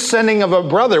gracious sending of a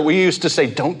brother, we used to say,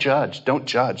 don't judge, don't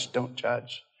judge, don't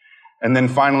judge. And then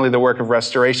finally the work of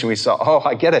restoration, we saw, oh,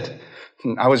 I get it.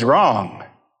 I was wrong.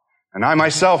 And I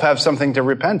myself have something to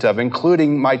repent of,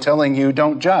 including my telling you,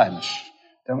 don't judge.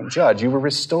 Don't judge. You were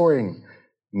restoring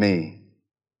me.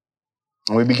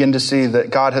 And we begin to see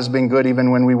that God has been good even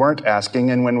when we weren't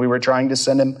asking and when we were trying to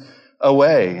send Him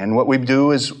away. And what we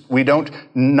do is we don't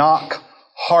knock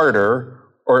harder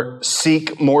or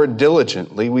seek more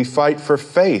diligently. We fight for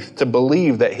faith to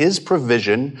believe that His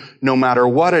provision, no matter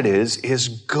what it is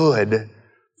good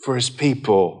for His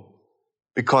people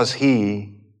because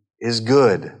He is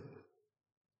good.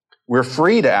 We're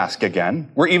free to ask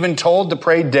again. We're even told to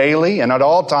pray daily and at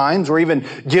all times. We're even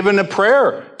given a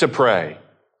prayer to pray.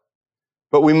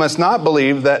 But we must not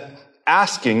believe that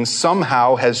asking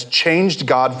somehow has changed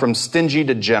God from stingy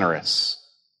to generous,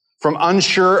 from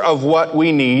unsure of what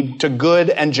we need to good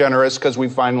and generous because we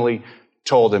finally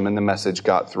told Him and the message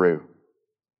got through.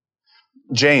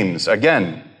 James,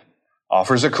 again,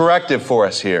 offers a corrective for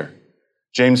us here.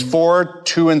 James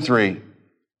 4:2-3.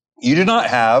 You do not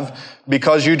have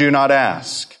because you do not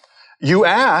ask. You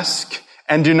ask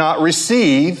and do not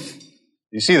receive.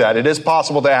 You see that? It is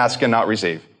possible to ask and not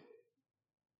receive.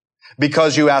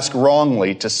 Because you ask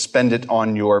wrongly to spend it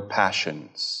on your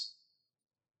passions.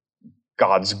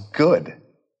 God's good.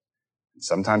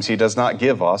 Sometimes He does not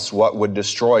give us what would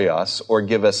destroy us or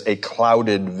give us a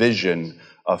clouded vision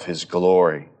of His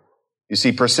glory. You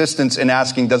see, persistence in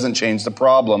asking doesn't change the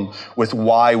problem with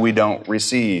why we don't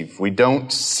receive. We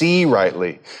don't see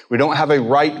rightly. We don't have a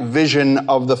right vision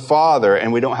of the Father,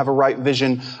 and we don't have a right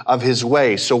vision of His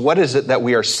way. So what is it that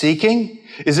we are seeking?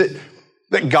 Is it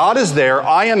That God is there,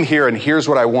 I am here, and here's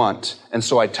what I want. And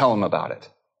so I tell him about it.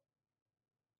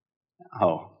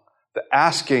 Oh, the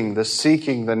asking, the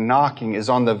seeking, the knocking is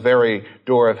on the very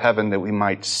door of heaven that we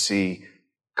might see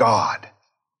God.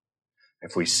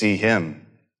 If we see him,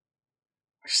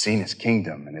 we've seen his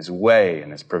kingdom and his way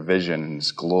and his provision and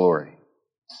his glory.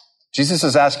 Jesus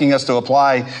is asking us to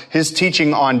apply his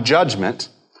teaching on judgment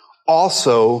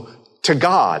also to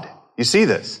God. You see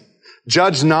this?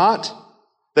 Judge not,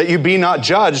 that you be not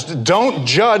judged. Don't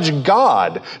judge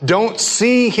God. Don't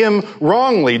see him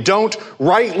wrongly. Don't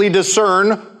rightly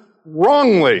discern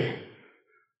wrongly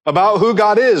about who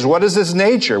God is. What is his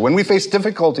nature? When we face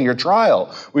difficulty or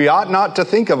trial, we ought not to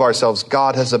think of ourselves,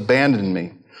 God has abandoned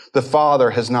me. The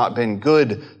Father has not been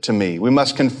good to me. We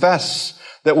must confess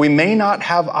that we may not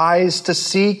have eyes to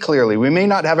see clearly. We may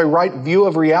not have a right view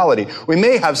of reality. We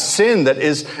may have sin that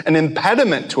is an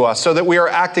impediment to us so that we are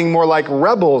acting more like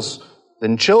rebels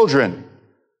than children.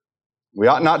 We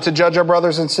ought not to judge our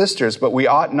brothers and sisters, but we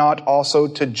ought not also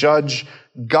to judge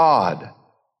God.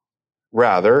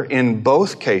 Rather, in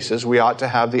both cases, we ought to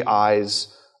have the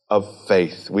eyes of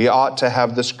faith. We ought to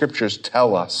have the Scriptures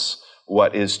tell us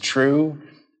what is true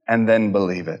and then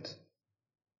believe it.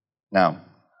 Now,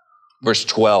 verse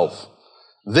 12.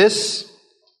 This,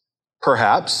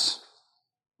 perhaps,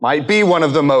 might be one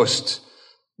of the most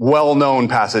well-known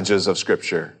passages of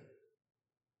Scripture.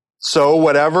 So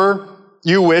whatever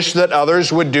you wish that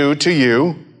others would do to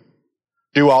you,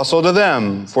 do also to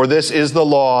them, for this is the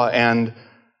law and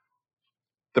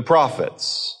the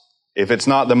prophets. If it's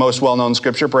not the most well-known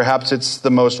Scripture, perhaps it's the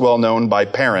most well-known by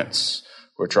parents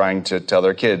who are trying to tell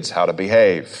their kids how to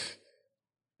behave.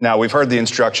 Now, we've heard the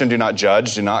instruction, do not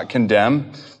judge, do not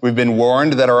condemn. We've been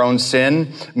warned that our own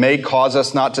sin may cause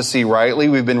us not to see rightly.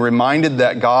 We've been reminded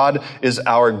that God is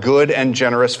our good and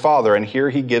generous Father. And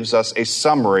here he gives us a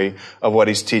summary of what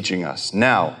he's teaching us.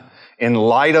 Now, in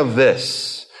light of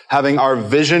this, having our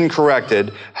vision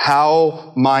corrected,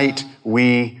 how might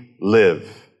we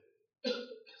live?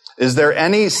 Is there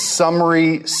any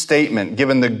summary statement,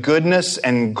 given the goodness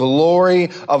and glory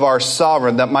of our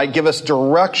sovereign, that might give us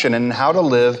direction in how to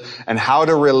live and how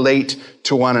to relate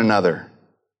to one another?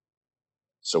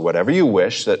 So whatever you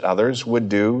wish that others would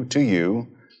do to you,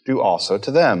 do also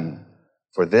to them.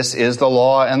 For this is the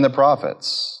law and the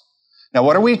prophets. Now,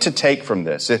 what are we to take from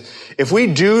this? If we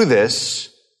do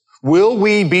this, will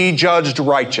we be judged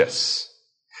righteous?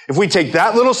 If we take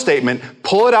that little statement,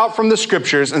 pull it out from the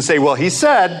Scriptures and say, well, he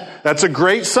said, that's a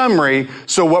great summary.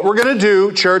 So what we're going to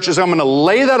do, church, is I'm going to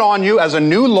lay that on you as a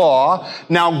new law.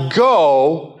 Now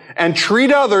go and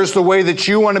treat others the way that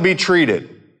you want to be treated.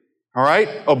 All right?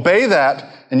 Obey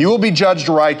that and you will be judged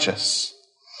righteous.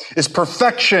 Is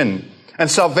perfection and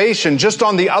salvation just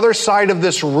on the other side of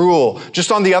this rule,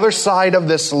 just on the other side of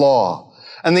this law?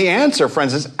 And the answer,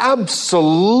 friends, is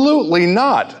absolutely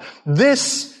not.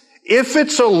 This, if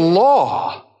it's a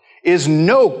law, is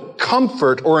no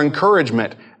comfort or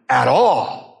encouragement at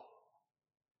all.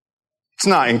 It's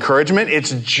not encouragement,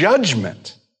 it's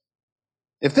judgment.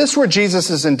 If this were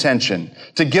Jesus' intention,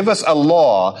 to give us a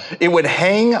law, it would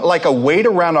hang like a weight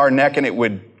around our neck and it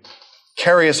would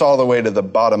carry us all the way to the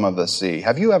bottom of the sea.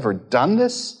 Have you ever done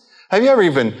this? Have you ever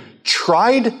even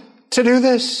tried to do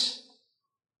this?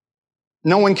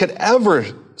 No one could ever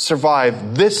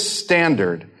survive this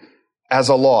standard as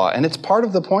a law. And it's part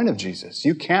of the point of Jesus.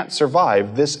 You can't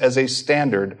survive this as a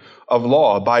standard of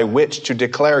law by which to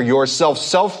declare yourself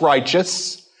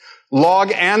self-righteous,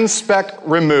 log and speck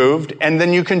removed, and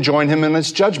then you can join him in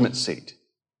his judgment seat.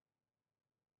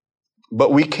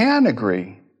 But we can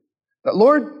agree that,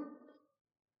 Lord,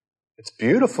 it's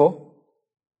beautiful.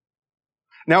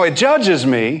 Now it judges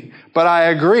me, but I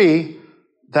agree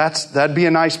that'd be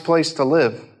a nice place to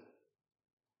live.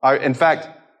 In fact,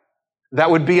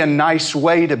 that would be a nice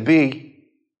way to be.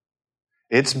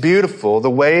 It's beautiful. The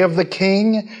way of the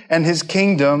King and his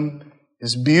kingdom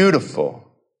is beautiful.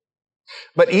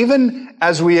 But even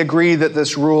as we agree that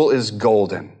this rule is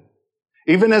golden,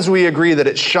 even as we agree that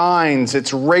it shines,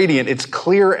 it's radiant, it's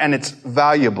clear, and it's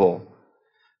valuable,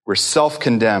 we're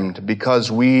self-condemned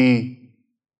because we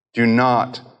do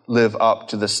not live up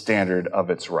to the standard of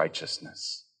its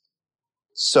righteousness.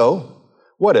 So,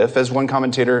 what if, as one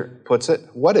commentator puts it,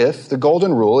 what if the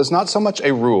golden rule is not so much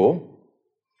a rule,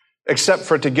 except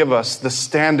for to give us the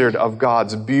standard of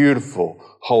God's beautiful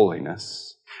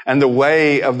holiness and the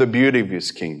way of the beauty of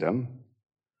his kingdom?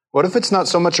 What if it's not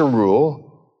so much a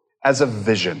rule as a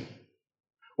vision?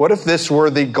 What if this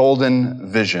were the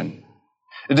golden vision?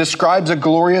 It describes a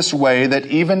glorious way that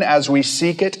even as we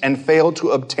seek it and fail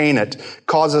to obtain it,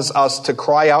 causes us to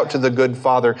cry out to the good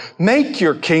Father, make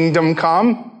your kingdom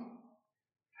come.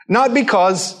 Not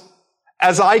because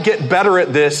as I get better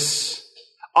at this,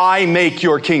 I make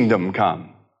your kingdom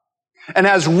come. And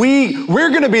as we're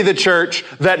going to be the church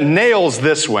that nails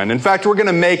this one. In fact, we're going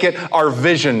to make it our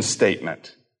vision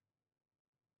statement.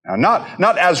 Now,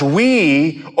 not as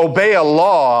we obey a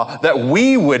law that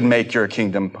we would make your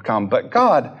kingdom come, but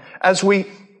God, as we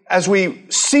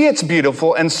see it's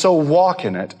beautiful and so walk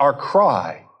in it, our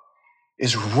cry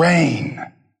is reign.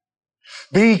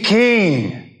 Be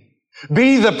king.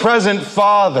 Be the present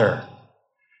Father.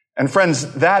 And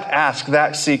friends, that ask,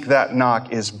 that seek, that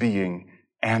knock is being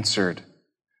answered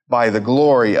by the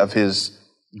glory of His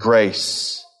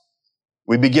grace.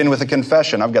 We begin with a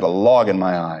confession. I've got a log in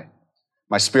my eye.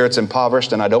 My spirit's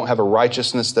impoverished and I don't have a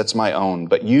righteousness that's my own,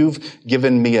 but you've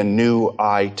given me a new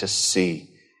eye to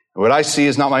see. And what I see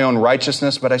is not my own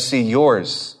righteousness, but I see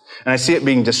yours. And I see it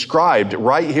being described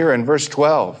right here in verse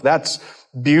 12. That's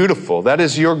beautiful. That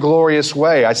is your glorious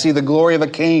way. I see the glory of a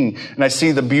king and I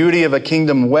see the beauty of a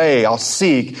kingdom way. I'll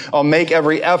seek. I'll make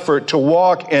every effort to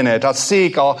walk in it. I'll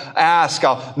seek. I'll ask.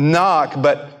 I'll knock.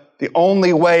 But the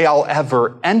only way I'll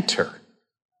ever enter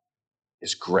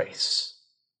is grace.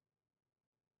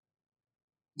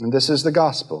 And this is the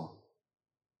gospel.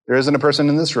 There isn't a person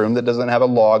in this room that doesn't have a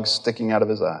log sticking out of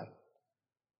his eye.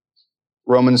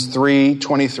 Romans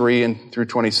 3:23 and through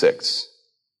 26.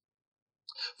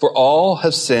 For all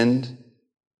have sinned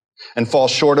and fall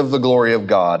short of the glory of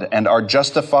God and are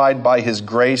justified by His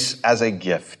grace as a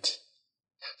gift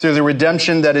through the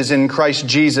redemption that is in Christ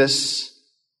Jesus.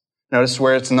 Notice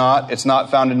where it's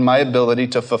not found in my ability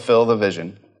to fulfill the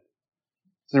vision.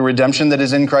 The redemption that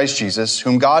is in Christ Jesus,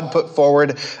 whom God put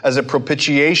forward as a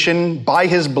propitiation by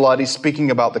His blood. He's speaking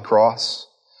about the cross,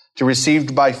 to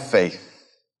received by faith,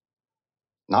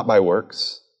 not by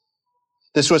works.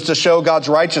 This was to show God's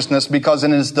righteousness because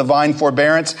in His divine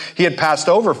forbearance, He had passed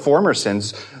over former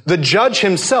sins. The judge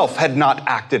Himself had not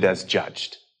acted as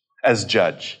judge.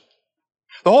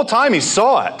 The whole time He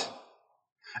saw it.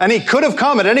 And He could have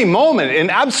come at any moment in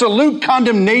absolute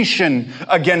condemnation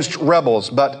against rebels,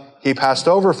 but He passed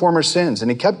over former sins, and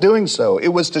He kept doing so. It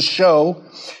was to show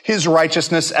His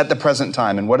righteousness at the present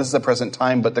time. And what is the present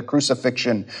time but the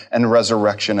crucifixion and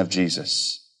resurrection of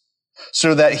Jesus?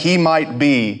 So that He might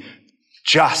be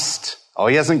just. Oh,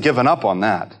 He hasn't given up on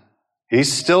that.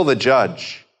 He's still the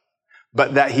judge.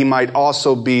 But that He might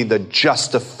also be the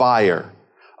justifier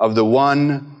of the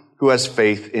one who has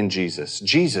faith in Jesus.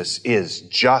 Jesus is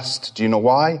just. Do you know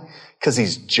why? Because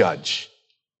He's judge.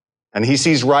 And He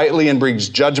sees rightly and brings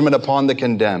judgment upon the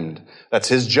condemned. That's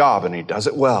His job, and He does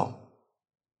it well.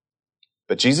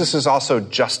 But Jesus is also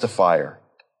justifier.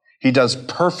 He does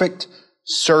perfect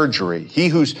surgery. He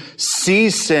who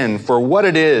sees sin for what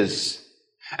it is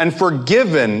and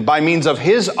forgiven by means of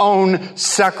His own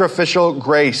sacrificial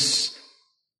grace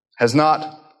has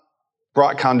not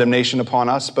brought condemnation upon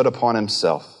us, but upon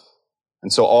Himself.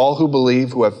 And so all who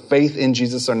believe, who have faith in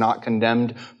Jesus, are not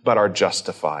condemned, but are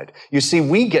justified. You see,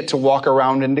 we get to walk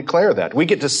around and declare that. We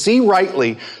get to see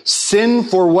rightly sin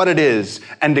for what it is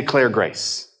and declare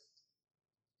grace.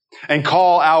 And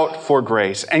call out for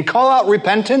grace. And call out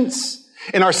repentance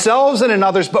in ourselves and in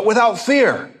others, but without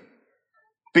fear.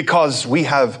 Because we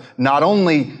have not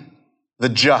only the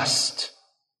just,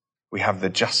 we have the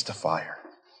justifier.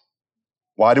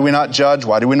 Why do we not judge?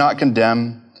 Why do we not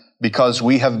condemn? Because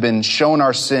we have been shown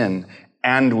our sin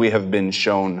and we have been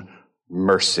shown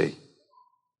mercy.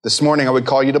 This morning I would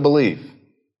call you to believe.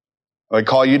 I would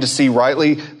call you to see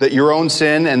rightly that your own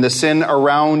sin and the sin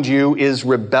around you is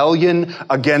rebellion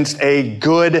against a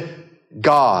good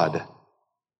God.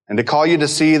 And to call you to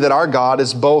see that our God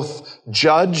is both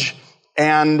judge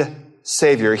and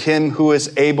Savior, Him who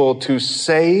is able to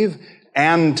save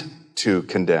and to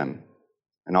condemn.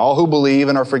 And all who believe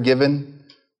and are forgiven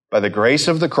by the grace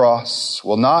of the cross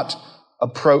will not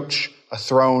approach a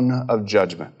throne of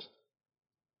judgment.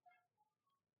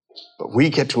 But we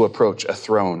get to approach a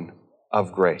throne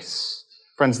of grace.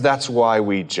 Friends, that's why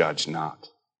we judge not.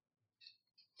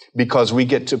 Because we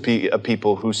get to be a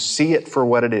people who see it for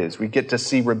what it is. We get to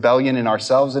see rebellion in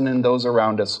ourselves and in those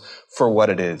around us for what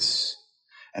it is.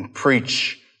 And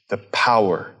preach the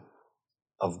power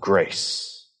of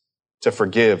grace to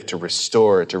forgive, to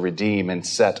restore, to redeem, and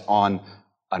set on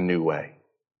a new way.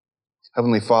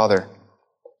 Heavenly Father,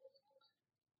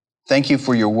 thank you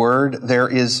for your word. There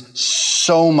is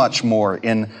so much more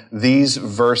in these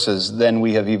verses than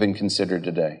we have even considered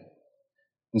today.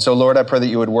 And so, Lord, I pray that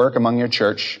you would work among your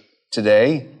church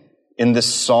today, in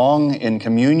this song, in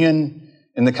communion,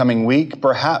 in the coming week.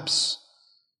 Perhaps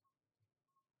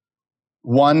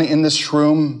one in this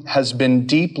room has been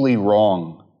deeply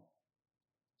wrong.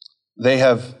 They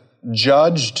have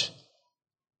judged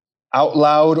out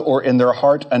loud or in their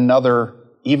heart another,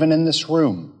 even in this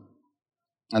room.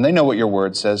 And they know what your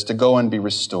word says, to go and be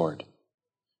restored.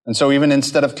 And so even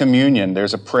instead of communion,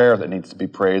 there's a prayer that needs to be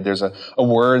prayed. There's a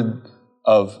word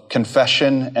of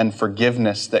confession and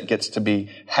forgiveness that gets to be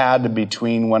had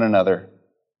between one another.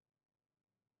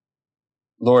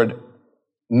 Lord,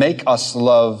 make us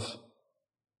love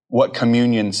what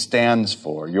communion stands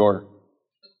for,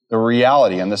 the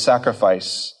reality and the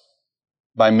sacrifice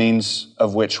by means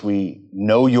of which we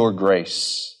know your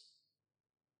grace.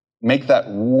 Make that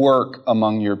work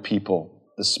among your people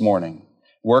this morning.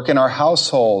 Work in our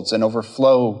households and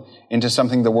overflow into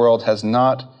something the world has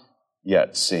not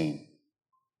yet seen.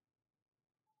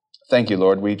 Thank you,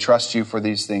 Lord. We trust you for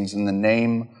these things in the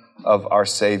name of our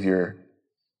Savior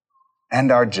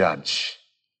and our Judge,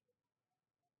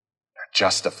 our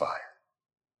Justifier.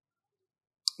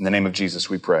 In the name of Jesus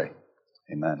we pray.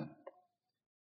 Amen.